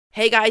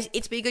Hey guys,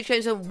 it's Spigot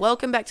and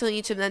welcome back to the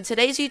YouTube. And in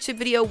today's YouTube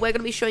video, we're going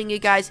to be showing you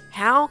guys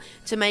how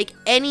to make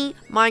any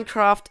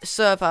Minecraft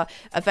server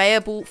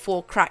available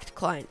for cracked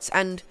clients.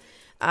 And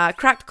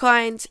cracked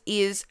client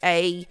is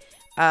a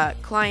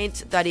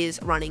client that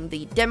is running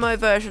the demo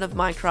version of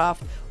Minecraft,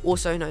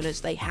 also known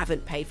as they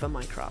haven't paid for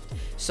Minecraft.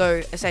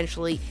 So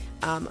essentially,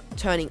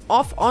 turning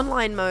off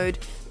online mode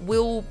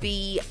will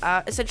be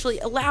essentially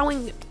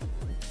allowing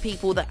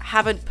people that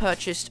haven't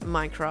purchased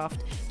Minecraft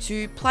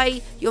to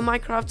play your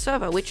Minecraft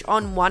server, which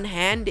on one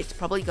hand, it's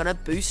probably going to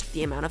boost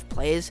the amount of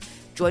players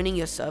joining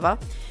your server.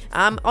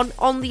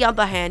 On the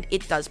other hand,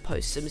 it does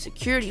pose some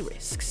security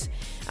risks.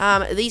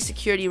 These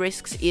security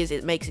risks is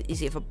it makes it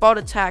easier for bot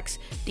attacks,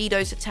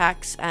 DDoS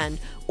attacks, and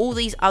all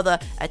these other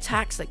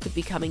attacks that could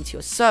be coming to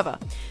your server.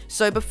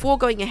 So before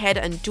going ahead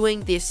and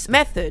doing this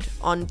method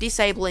on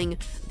disabling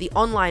the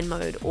online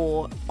mode,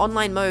 or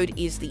online mode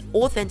is the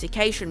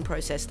authentication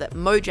process that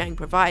Mojang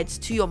provides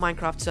to your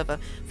Minecraft server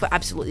for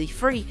absolutely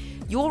free,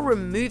 you're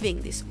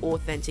removing this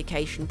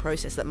authentication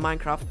process that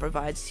Minecraft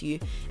provides to you,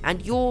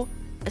 and you're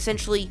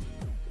essentially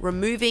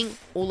removing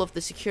all of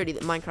the security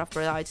that Minecraft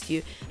provides to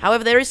you.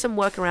 However, there is some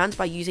workarounds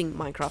by using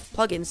Minecraft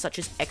plugins such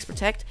as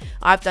XProtect.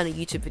 I've done a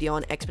YouTube video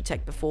on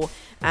XProtect before,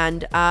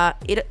 and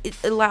it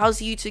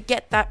allows you to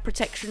get that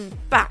protection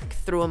back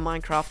through a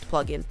Minecraft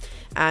plugin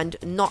and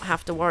not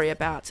have to worry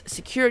about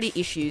security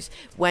issues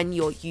when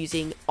you're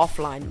using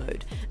offline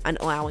mode and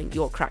allowing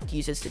your cracked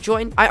users to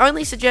join. I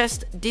only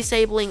suggest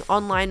disabling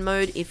online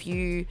mode if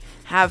you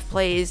have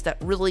players that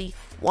really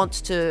want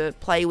to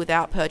play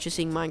without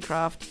purchasing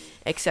Minecraft,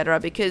 etc.,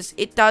 because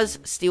it does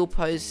still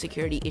pose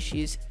security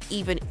issues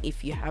even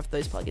if you have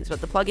those plugins,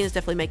 but the plugins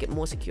definitely make it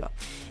more secure.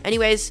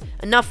 Anyways,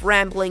 enough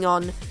rambling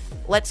on,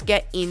 let's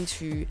get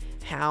into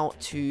how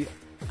to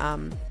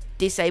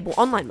disable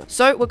online mode.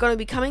 So we're going to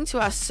be coming to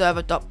our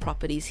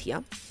server.properties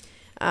here.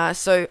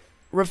 So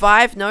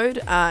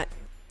REVIVENODE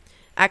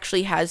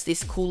actually has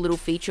this cool little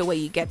feature where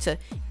you get to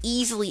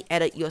easily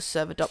edit your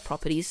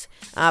server.properties.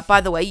 By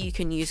the way, you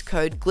can use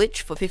code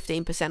glitch for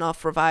 15%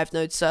 off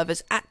REVIVENODE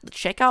servers at the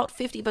checkout.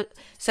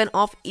 50%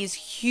 off is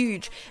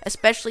huge,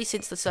 especially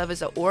since the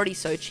servers are already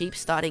so cheap,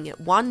 starting at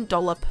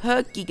 $1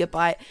 per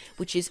gigabyte,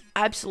 which is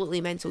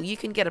absolutely mental. You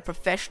can get a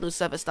professional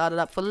server started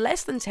up for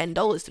less than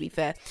 $10, to be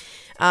fair,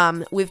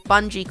 with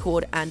bungee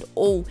cord and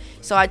all.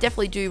 So I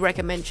definitely do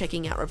recommend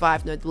checking out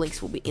REVIVENODE. The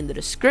links will be in the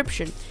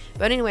description.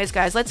 But anyways,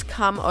 guys, let's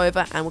come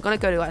over and we're going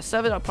to go to our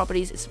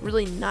server.properties. It's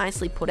really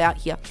nicely put out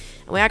here,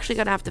 and we're actually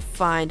going to have to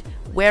find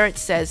where it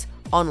says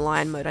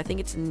online mode. I think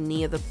it's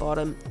near the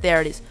bottom. There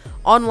it is,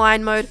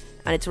 online mode,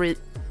 and it's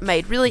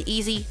made really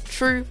easy,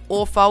 true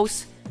or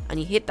false, and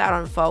you hit that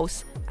on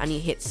false and you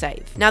hit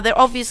save. Now, there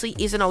obviously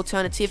is an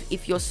alternative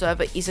if your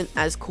server isn't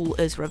as cool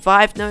as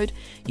REVIVENODE.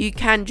 You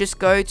can just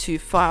go to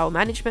file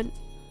management,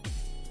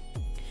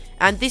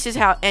 and this is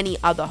how any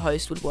other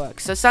host would work.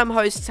 So some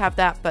hosts have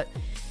that, but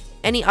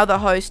any other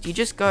host, you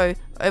just go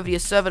over to your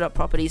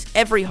server.properties.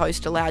 Every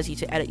host allows you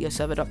to edit your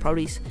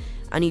server.properties,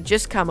 and you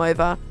just come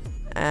over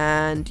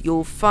and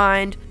you'll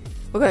find,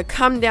 we're going to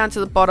come down to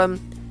the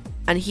bottom,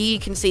 and here you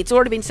can see it's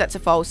already been set to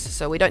false,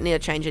 so we don't need to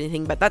change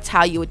anything, but that's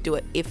how you would do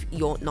it if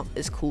you're not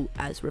as cool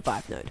as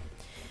REVIVENODE.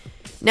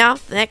 Now,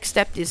 the next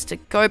step is to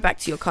go back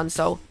to your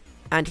console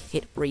and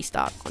hit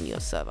restart on your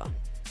server.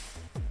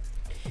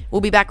 We'll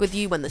be back with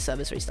you when the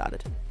server's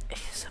restarted.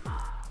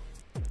 ASMR.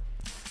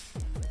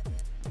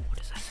 What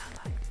does that sound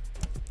like?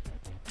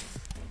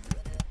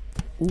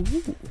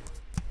 Ooh.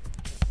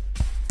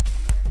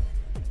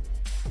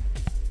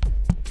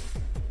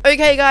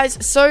 Okay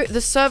guys, so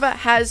the server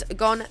has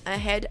gone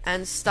ahead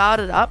and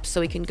started up, so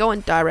we can go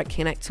and direct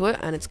connect to it,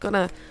 and it's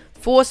gonna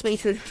force me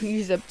to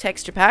use a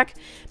texture pack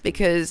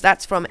because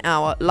that's from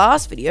our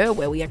last video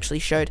where we actually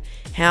showed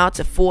how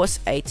to force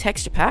a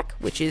texture pack,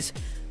 which is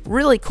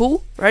really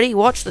cool. Ready?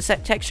 Watch, the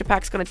texture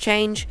pack's gonna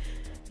change.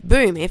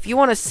 Boom. If you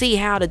want to see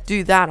how to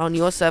do that on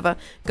your server,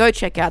 go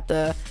check out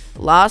the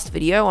last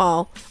video.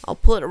 I'll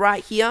put it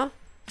right here.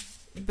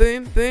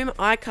 Boom, boom,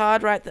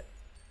 iCard right there.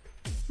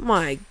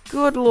 My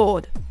good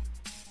lord.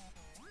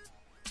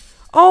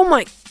 Oh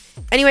my.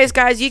 Anyways,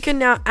 guys, you can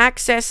now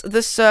access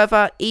the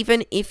server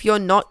even if you're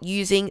not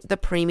using the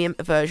premium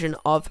version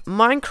of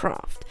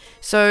Minecraft.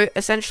 So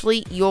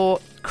essentially,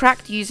 your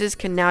cracked users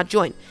can now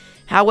join.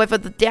 However,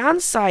 the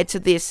downside to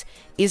this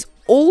is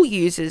all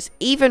users,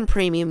 even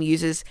premium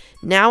users,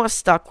 now are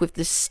stuck with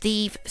the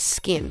Steve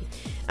skin.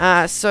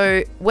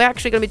 So we're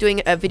actually going to be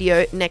doing a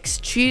video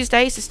next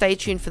Tuesday, so stay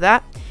tuned for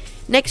that.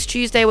 Next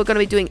Tuesday, we're going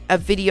to be doing a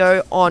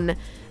video on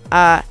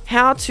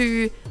how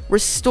to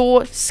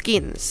restore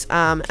skins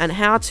and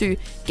how to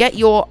get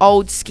your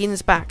old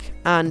skins back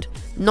and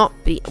not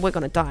be... We're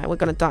going to die. We're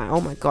going to die.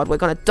 Oh my god, we're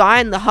going to die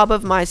in the hub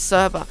of my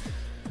server.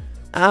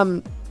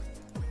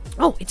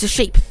 Oh, it's a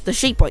sheep. The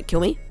sheep won't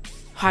kill me.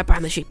 Hide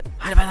behind the sheep.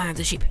 Hide behind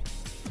the sheep.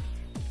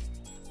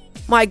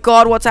 My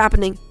god, what's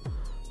happening?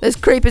 There's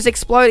creepers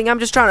exploding. I'm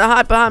just trying to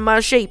hide behind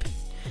my sheep.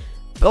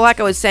 But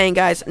like I was saying,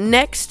 guys,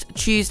 next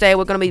Tuesday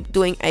we're going to be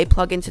doing a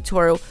plugin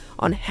tutorial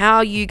on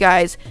how you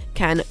guys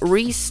can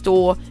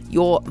restore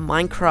your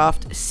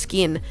Minecraft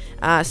skin.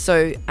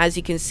 So as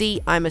you can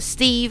see, I'm a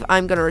Steve.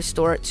 I'm going to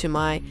restore it to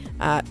my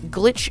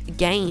Glitch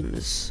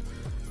Games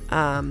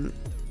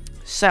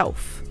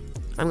self.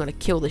 I'm going to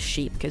kill this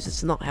sheep because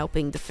it's not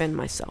helping defend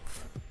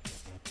myself.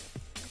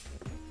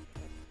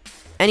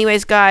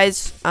 Anyways,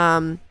 guys,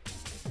 I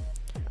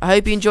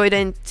hope you enjoyed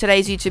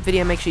today's YouTube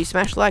video. Make sure you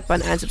smash the like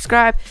button and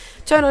subscribe.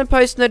 Turn on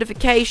post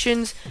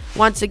notifications.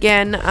 Once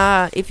again,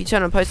 if you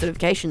turn on post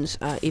notifications,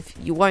 if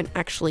you won't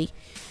actually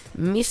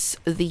miss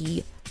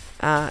the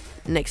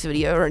next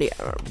video already.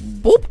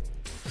 Boop!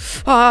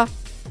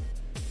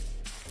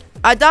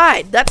 I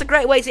died. That's a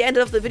great way to end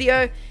off the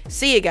video.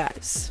 See you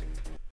guys.